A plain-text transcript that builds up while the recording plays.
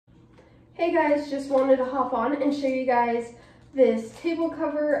Hey guys, just wanted to hop on and show you guys this table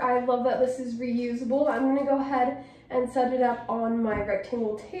cover. I love that this is reusable. I'm gonna go ahead and set it up on my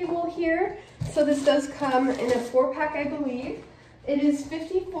rectangle table here. So this does come in a 4-pack, I believe. It is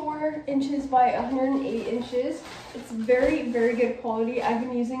 54 inches by 108 inches. It's very, very good quality. I've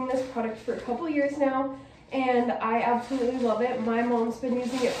been using this product for a couple years now, and I absolutely love it. My mom's been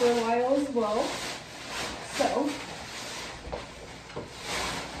using it for a while as well. So,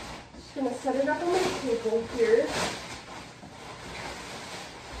 just gonna set it up on my table here.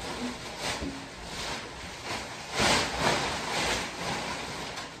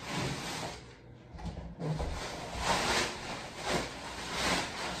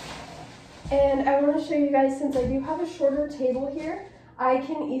 And I want to show you guys, since I do have a shorter table here, I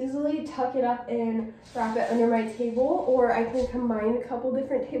can easily tuck it up and wrap it under my table, or I can combine a couple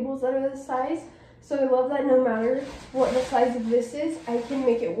different tables that are this size. So I love that no matter what the size of this is, I can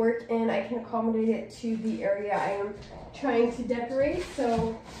make it work and I can accommodate it to the area I am trying to decorate.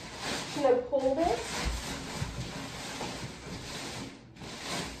 So I'm going to pull this.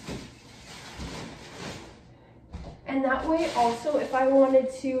 And that way also, if I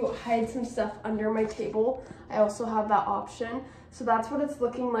wanted to hide some stuff under my table, I also have that option. So that's what it's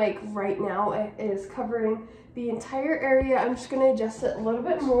looking like right now. It is covering the entire area. I'm just gonna adjust it a little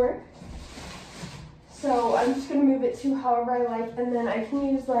bit more. So I'm just gonna move it to however I like, and then I can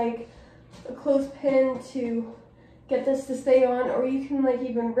use like a clothespin to get this to stay on, or you can like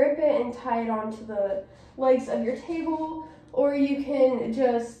even rip it and tie it onto the legs of your table, or you can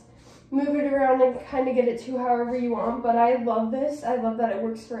just move it around and kind of get it to however you want. But I love this. I love that it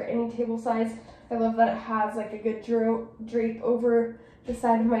works for any table size. I love that it has like a good drape over the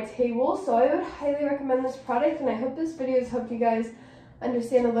side of my table. So I would highly recommend this product, and I hope this video has helped you guys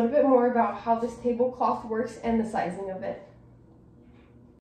understand a little bit more about how this tablecloth works and the sizing of it.